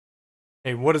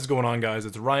Hey, what is going on, guys?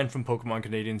 It's Ryan from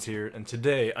PokemonCanadians here, and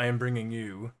today I am bringing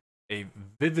you a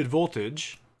Vivid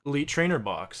Voltage Elite Trainer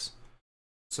box.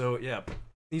 So, yeah,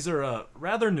 these are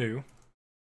rather new.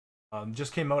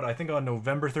 Just came out, I think, on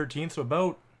November 13th, so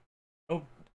about,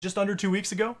 just under 2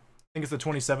 weeks ago. I think it's the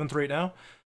 27th right now.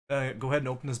 Go ahead and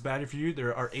open this battery for you.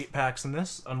 There are 8 packs in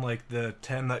this, unlike the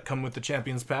 10 that come with the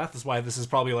Champion's Path. That's why this is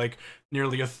probably like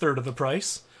nearly a third of the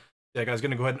price. Yeah, guys,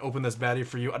 gonna go ahead and open this baddie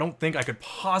for you. I don't think I could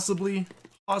possibly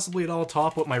at all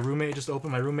top what my roommate just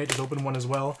opened. My roommate just opened one as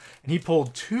well, and he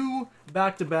pulled 2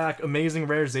 back-to-back amazing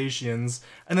rare Zacians,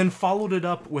 and then followed it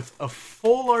up with a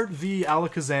full art V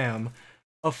Alakazam,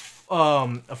 a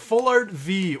full art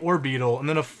V Orbeetle, and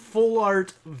then a full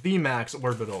art VMAX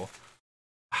Orbital.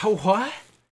 How, what?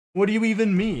 What do you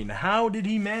even mean? How did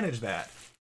he manage that?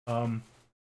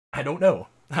 I don't know.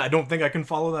 I don't think I can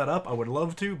follow that up. I would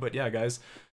love to, but yeah, guys.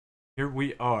 Here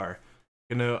we are.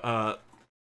 Gonna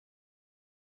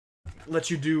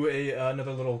let you do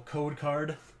another little code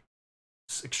card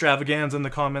extravaganza in the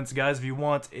comments, guys. If you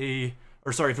want if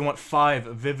you want 5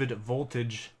 Vivid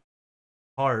Voltage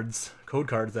cards, code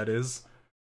cards that is,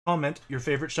 comment your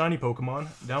favorite shiny Pokemon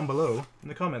down below in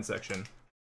the comment section.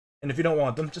 And if you don't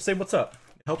want them, just say what's up.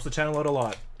 It helps the channel out a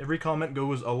lot. Every comment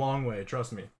goes a long way,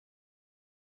 trust me.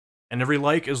 And every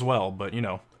like as well, but you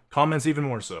know, comments even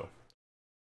more so.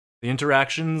 The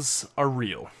interactions are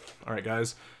real. Alright,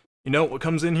 guys. You know what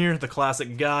comes in here? The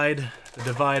classic guide, the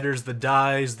dividers, the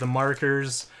dies, the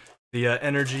markers, the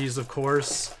energies, of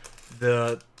course,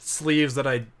 the sleeves that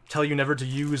I tell you never to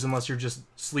use unless you're just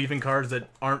sleeving cards that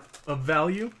aren't of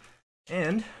value,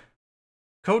 and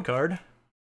code card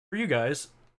for you guys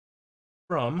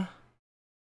from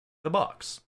the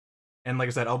box. And like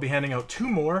I said, I'll be handing out 2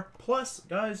 more, plus,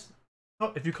 guys,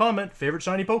 if you comment favorite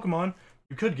shiny Pokemon,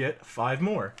 you could get 5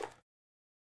 more.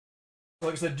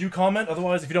 Like I said, do comment.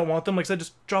 Otherwise, if you don't want them, like I said,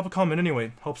 just drop a comment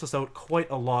anyway. Helps us out quite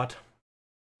a lot.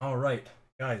 Alright,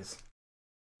 guys.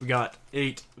 We got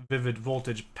 8 Vivid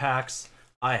Voltage packs.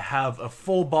 I have a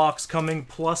full box coming,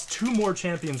 plus 2 more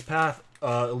Champion's Path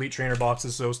Elite Trainer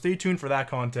boxes, so stay tuned for that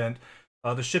content.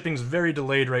 The shipping's very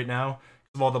delayed right now,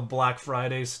 because of all the Black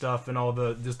Friday stuff and all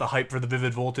just the hype for the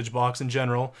Vivid Voltage box in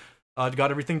general. Got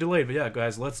everything delayed, but yeah,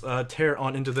 guys, let's tear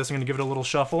on into this. I'm gonna give it a little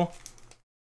shuffle.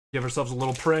 Give ourselves a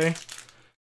little pray.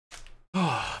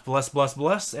 Bless, bless,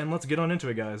 bless, and let's get on into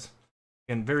it, guys.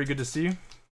 Again, very good to see you.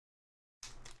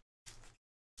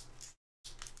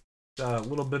 A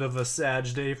little bit of a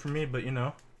sad day for me, but you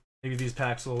know, maybe these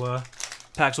packs will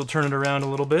turn it around a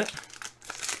little bit.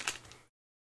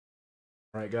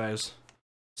 Alright, guys.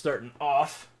 Starting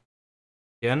off.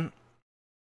 Again,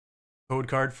 code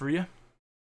card for you.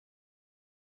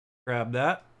 Grab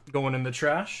that. Going in the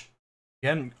trash.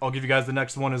 Again, I'll give you guys the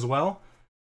next one as well.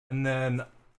 And then,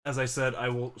 as I said, I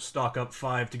will stock up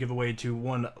 5 to give away to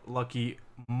 1 lucky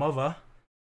mother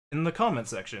in the comment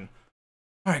section.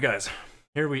 Alright, guys.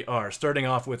 Here we are. Starting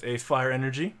off with a Fire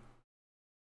Energy.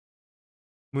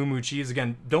 Moo Moo Cheese.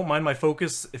 Again, don't mind my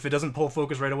focus. If it doesn't pull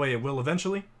focus right away, it will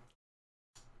eventually.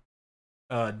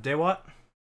 Dewat.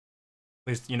 At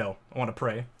least, you know, I want to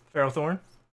pray. Ferrothorn.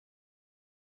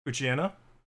 Puchiana.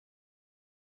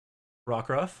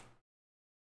 Rockruff.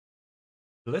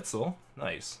 Blitzel.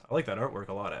 Nice. I like that artwork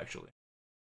a lot, actually.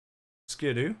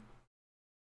 Skidoo.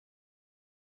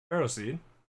 Ferroseed.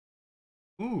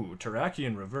 Ooh,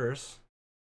 Terrakion Reverse.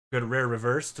 Good rare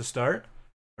reverse to start.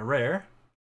 A rare.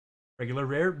 Regular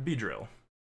rare Beedrill.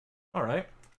 Alright.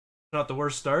 Not the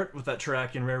worst start with that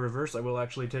Terrakion rare reverse. I will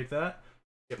actually take that.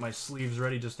 Get my sleeves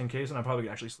ready just in case, and I'll probably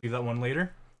actually sleeve that one later. And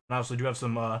I also do have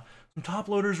some top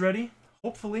loaders ready.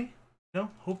 Hopefully. You know,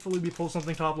 hopefully we pull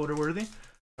something top loader worthy.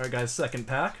 Alright, guys, second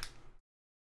pack.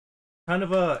 Kind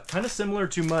of similar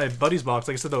to my buddy's box.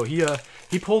 Like I said, though,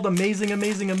 he pulled amazing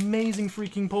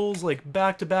freaking pulls, like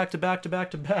back to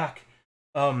back.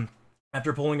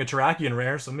 After pulling a Terrakion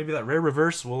rare, so maybe that rare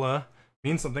reverse will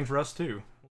mean something for us too.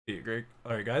 Great.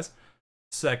 Alright, guys.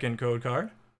 Second code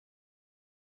card.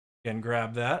 Again,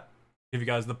 grab that. Give you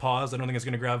guys the pause. I don't think it's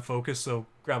gonna grab focus, so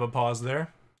grab a pause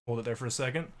there. Hold it there for a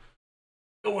second.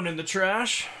 Going in the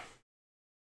trash.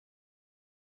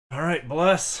 Alright,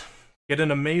 bless. Get an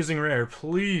amazing rare,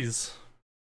 please.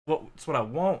 Well, that's what I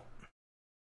want.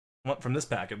 From this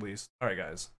pack, at least. Alright,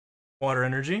 guys. Water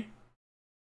Energy.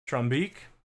 Trumbeak.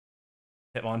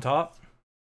 Hitmontop.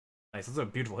 Nice, that's a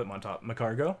beautiful Hitmontop.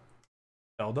 Macargo.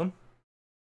 Beldum.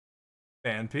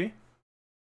 Phanpy.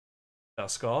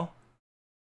 Duskull.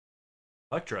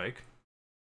 Electrike.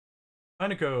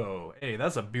 Pineco. Hey,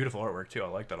 that's a beautiful artwork, too. I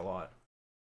like that a lot.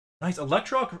 Nice.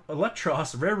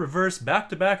 Electros, rare reverse,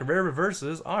 back-to-back rare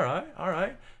reverses.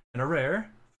 Alright. And a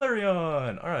rare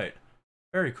Flareon. Alright.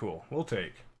 Very cool. We'll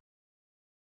take.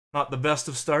 Not the best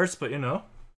of starts, but you know,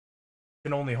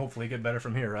 can only hopefully get better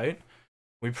from here, right?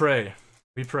 We pray.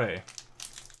 We pray.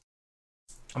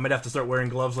 I might have to start wearing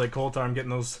gloves like Coltar. I'm getting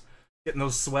those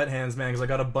sweat hands, man, because I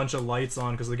got a bunch of lights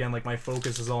on. Because again, like my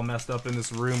focus is all messed up in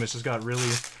this room. It's just got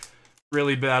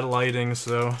really bad lighting.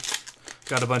 So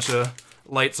got a bunch of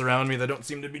lights around me that don't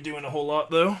seem to be doing a whole lot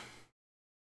though.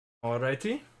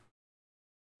 Alrighty.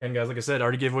 And guys, like I said, I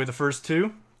already gave away the first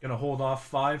 2. Gonna hold off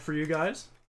 5 for you guys.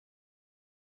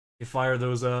 You fire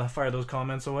those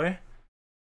comments away.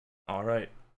 All right.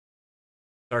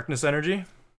 Darkness energy.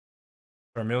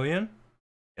 Vermilion.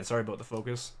 And sorry about the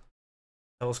focus.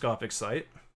 Telescopic sight.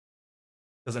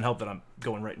 Doesn't help that I'm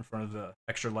going right in front of the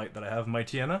extra light that I have.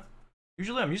 Mightyena.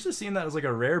 Usually I'm used to seeing that as like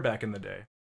a rare back in the day.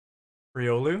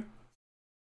 Riolu.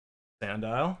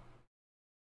 Sandile.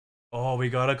 Oh, we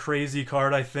got a crazy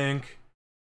card, I think.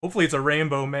 Hopefully it's a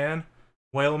rainbow, man.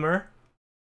 Whalmer.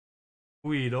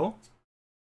 Weedle.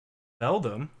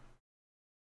 Beldum.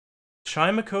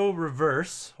 Chimico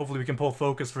reverse. Hopefully we can pull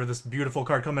focus for this beautiful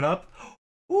card coming up.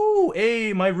 Ooh,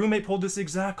 hey, my roommate pulled this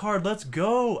exact card. Let's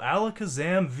go.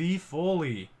 Alakazam V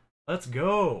Foley. Let's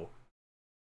go.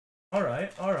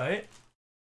 Alright, alright.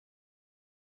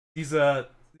 These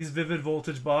Vivid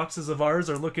Voltage boxes of ours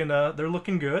are looking they're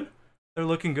looking good. They're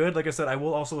looking good. Like I said, I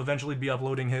will also eventually be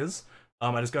uploading his.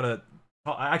 I just gotta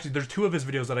actually there's 2 of his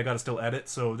videos that I gotta still edit,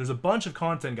 so there's a bunch of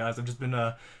content, guys. I've just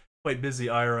been quite busy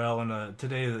IRL, and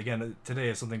today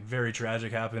is something very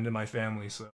tragic happened in my family,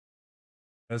 so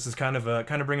this is kind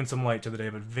of bringing some light to the day.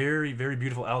 But very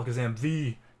beautiful Alakazam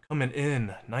V coming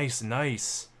in, nice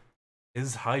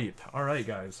is hype. All right,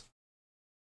 guys,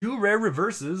 2 rare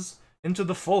reverses into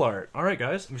the full art. All right,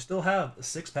 guys, we still have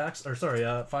 5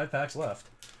 packs left.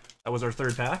 That was our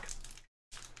 3rd pack.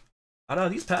 I don't know,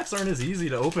 these packs aren't as easy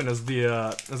to open as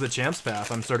the Champs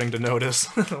Path. I'm starting to notice.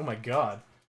 Oh my god.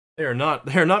 They are not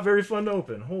very fun to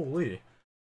open. Holy.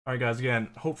 Alright guys, again,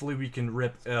 hopefully we can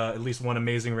rip at least 1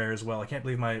 amazing rare as well. I can't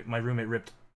believe my roommate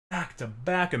ripped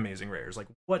back-to-back amazing rares. Like,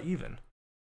 what even?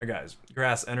 Alright guys,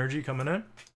 Grass Energy coming in.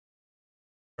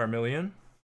 Vermilion.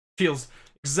 Feels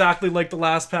exactly like the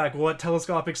last pack. What?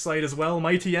 Telescopic Sight as well.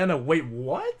 Mightyena. Wait,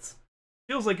 what?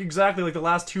 Feels like exactly like the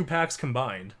last 2 packs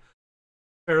combined.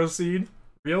 Ferroseed.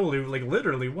 Riolu. Like,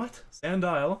 literally, what?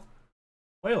 Sandile.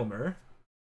 Whalmer.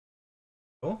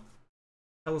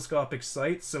 Telescopic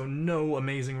Sight, so no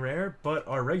amazing rare, but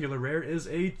our regular rare is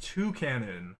a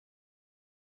Toucannon.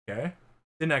 Okay.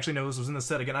 Didn't actually know this was in the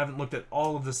set. Again, I haven't looked at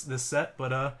all of this set,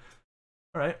 but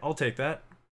alright, I'll take that.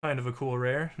 Kind of a cool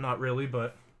rare. Not really,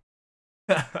 but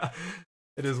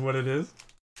it is what it is.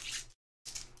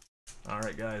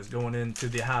 Alright guys, going into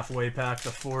the halfway pack, the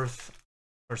 4th,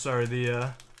 or sorry,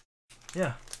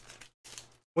 yeah.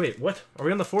 Wait, what? Are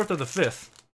we on the 4th or the 5th?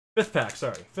 5th pack,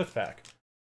 sorry, 5th pack.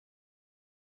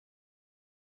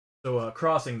 So,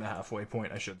 crossing the halfway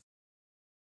point, I should.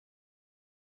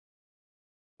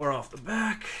 We're off the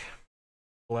back.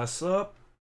 Bless up.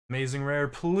 Amazing rare,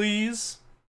 please.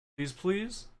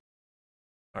 Please.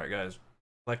 Alright, guys.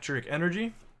 Electric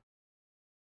Energy.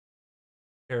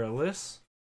 Careless.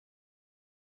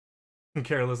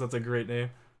 Careless, that's a great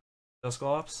name.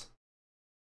 Dusclops.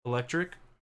 Electric.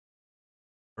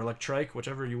 Or Electrike,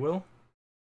 whichever you will.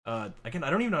 Again, I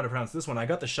don't even know how to pronounce this one. I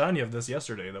got the shiny of this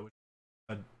yesterday, though.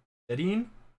 Dedini,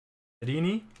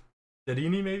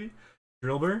 maybe?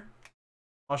 Drillbur,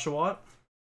 Oshawott,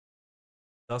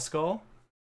 Duskull,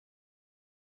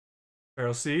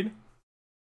 Ferroseed,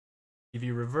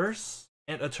 EV Reverse,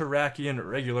 and a Terrakion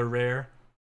regular rare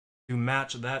to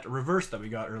match that reverse that we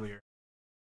got earlier.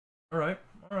 Alright.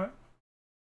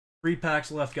 3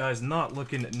 packs left, guys. Not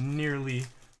looking nearly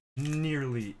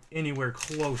anywhere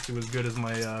close to as good as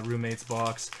my roommate's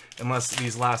box, unless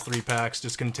these last 3 packs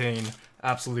just contain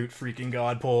absolute freaking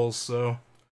god pulls. So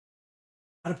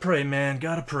gotta pray, man,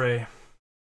 gotta pray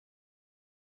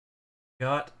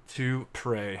to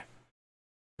pray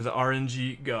for the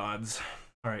RNG gods.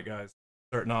 All right guys,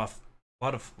 starting off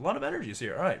a lot of energies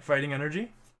here. All right, Fighting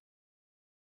Energy,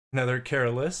 another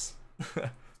Careless.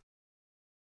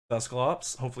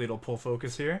 Dusclops, hopefully it'll pull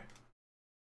focus here.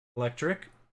 Electrike,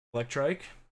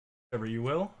 whatever you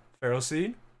will.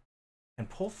 Ferroseed, and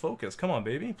pull focus. Come on,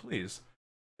 baby, please.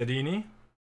 Dedini,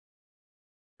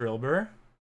 Drillbur,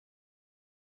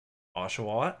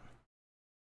 Oshawott,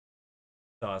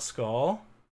 Duskull,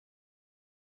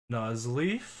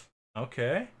 Nuzleaf.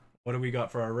 Okay, what do we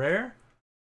got for our rare?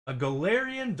 A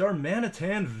Galarian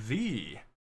Darmanitan V.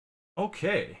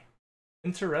 Okay,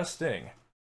 interesting.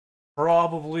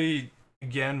 Probably,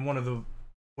 again, one of the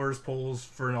worst pulls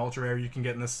for an ultra rare you can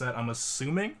get in this set, I'm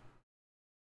assuming.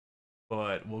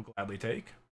 but we'll gladly take.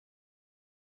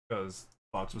 Because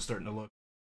the box was starting to look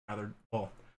rather,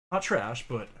 well, not trash,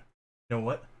 but you know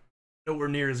what? Nowhere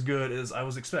near as good as I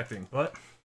was expecting, but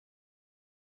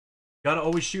gotta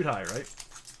always shoot high, right?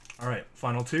 Alright,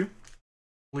 final two.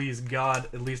 Please, God,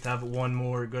 at least have one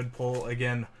more good pull.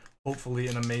 Again, hopefully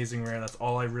an amazing rare. That's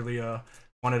all I really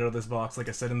wanted out of this box. Like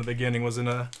I said in the beginning, was in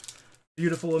a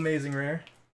beautiful, amazing rare.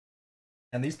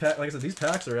 And these packs, like I said, these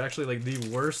packs are actually like the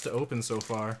worst to open so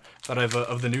far that I've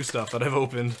of the new stuff that I've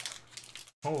opened.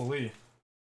 Holy.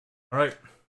 Alright.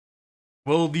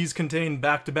 Will these contain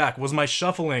back-to-back? Was my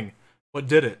shuffling what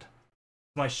did it?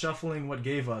 My shuffling what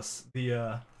gave us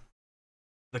the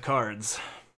cards.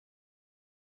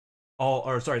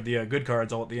 The good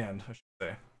cards all at the end, I should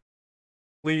say.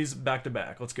 Please,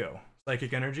 back-to-back. Let's go.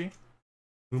 Psychic Energy.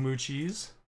 Moo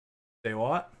Cheese.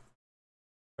 Daywat.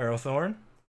 Ferrothorn.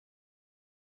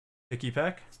 Picky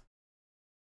Peck.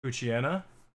 Uchiena.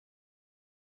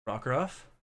 Rockruff.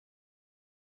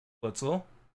 Blitzel.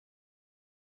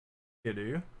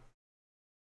 Skidoo.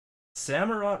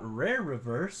 Samurott Rare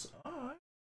Reverse. Oh,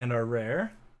 and our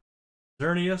rare.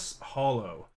 Xerneas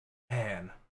Hollow.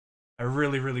 Man. I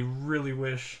really, really, really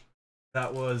wish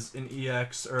that was an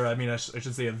EX, or I mean, I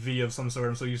should say a V of some sort.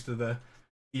 I'm so used to the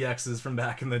EXs from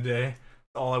back in the day.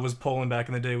 All I was pulling back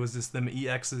in the day was just them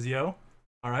EXs, yo.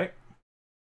 Alright.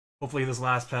 Hopefully this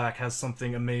last pack has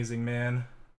something amazing, man.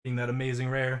 Being that amazing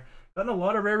rare. Gotten a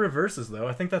lot of rare reverses, though.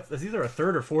 I think that's either a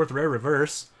third or fourth rare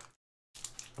reverse.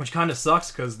 Which kind of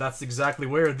sucks, because that's exactly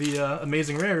where the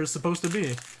amazing rare is supposed to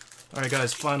be. Alright,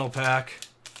 guys, final pack.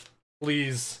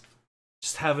 Please.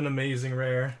 Just have an amazing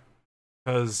rare,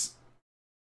 because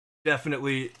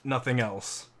definitely nothing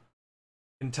else.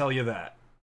 I can tell you that.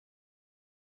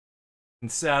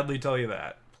 And sadly tell you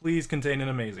that. Please contain an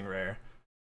amazing rare.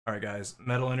 Alright guys,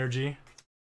 Metal Energy,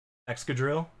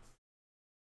 Excadrill,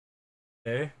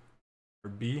 A, or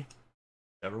B,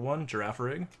 whichever one,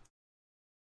 Girafarig,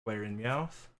 Galarian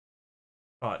Meowth,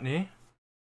 Cottonee,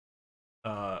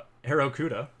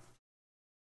 Harakuda,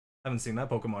 haven't seen that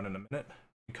Pokemon in a minute,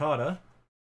 Mikata,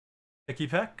 Picky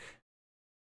Peck,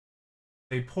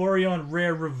 a Vaporeon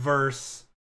Rare Reverse,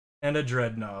 and a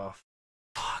Dreadnought.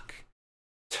 Fuck.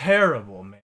 Terrible,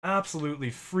 man. Absolutely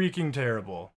freaking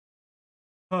terrible.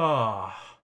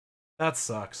 Ah, that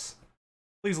sucks.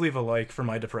 Please leave a like for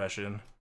my depression.